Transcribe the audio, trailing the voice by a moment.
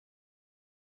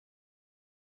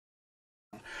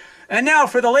And now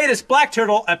for the latest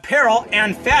Blackturtle apparel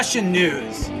and fashion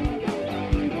news.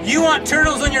 You want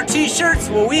turtles on your t-shirts?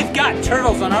 Well, we've got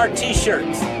turtles on our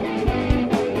t-shirts.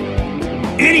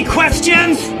 Any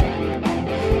questions?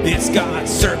 It's got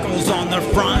circles on the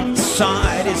front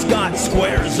side, it's got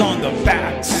squares on the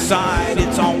back side,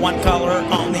 it's on one color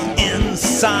on the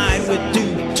inside with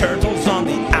two turtles on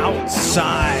the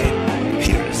outside.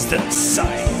 Here's the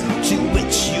site to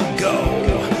which you go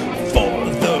for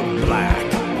the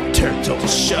Blackturtle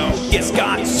show. It's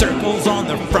got circles on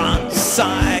the front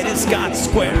side, it's got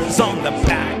squares on the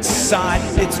back side,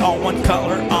 it's all one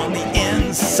color on the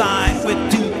inside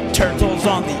with two turtles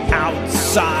on the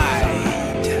outside.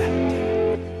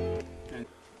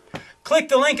 Click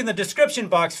the link in the description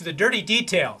box for the dirty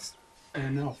details.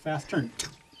 And now fast turn.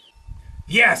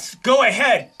 Yes, go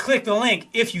ahead, click the link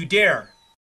if you dare.